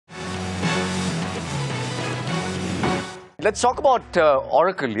Let's talk about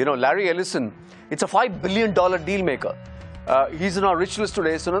Oracle. You know, Larry Ellison, it's a $5 billion deal maker. He's in our rich list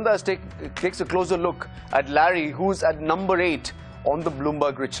today. Sunanda takes a closer look at Larry, who's at number 8 on the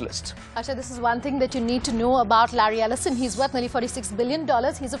Bloomberg rich list. Asha, this is one thing that you need to know about Larry Ellison. He's worth nearly $46 billion.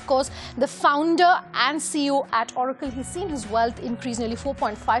 He's, of course, the founder and CEO at Oracle. He's seen his wealth increase nearly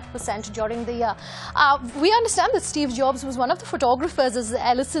 4.5% during the year. We understand that Steve Jobs was one of the photographers as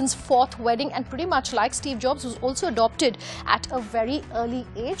Ellison's 4th wedding, and pretty much like Steve Jobs, was also adopted at a very early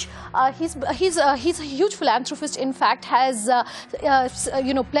age. He's a huge philanthropist. In fact, has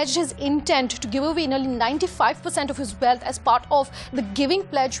pledged his intent to give away nearly 95% of his wealth as part of the giving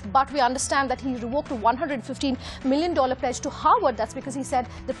pledge, but we understand that he revoked a $115 million pledge to Harvard. That's because he said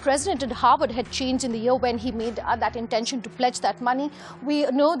the president at Harvard had changed in the year when he made that intention to pledge that money. We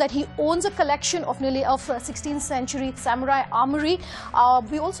know that he owns a collection of nearly 16th century samurai armory.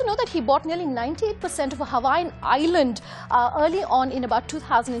 We also know that he bought nearly 98% of a Hawaiian island early on in about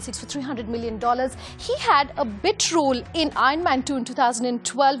 2006 for $300 million. He had a bit role in Iron Man 2 in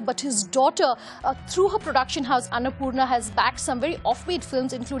 2012, but his daughter, through her production house Annapurna, has backed some very offbeat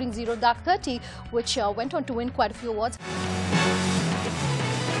films, including Zero Dark 30, which went on to win quite a few awards.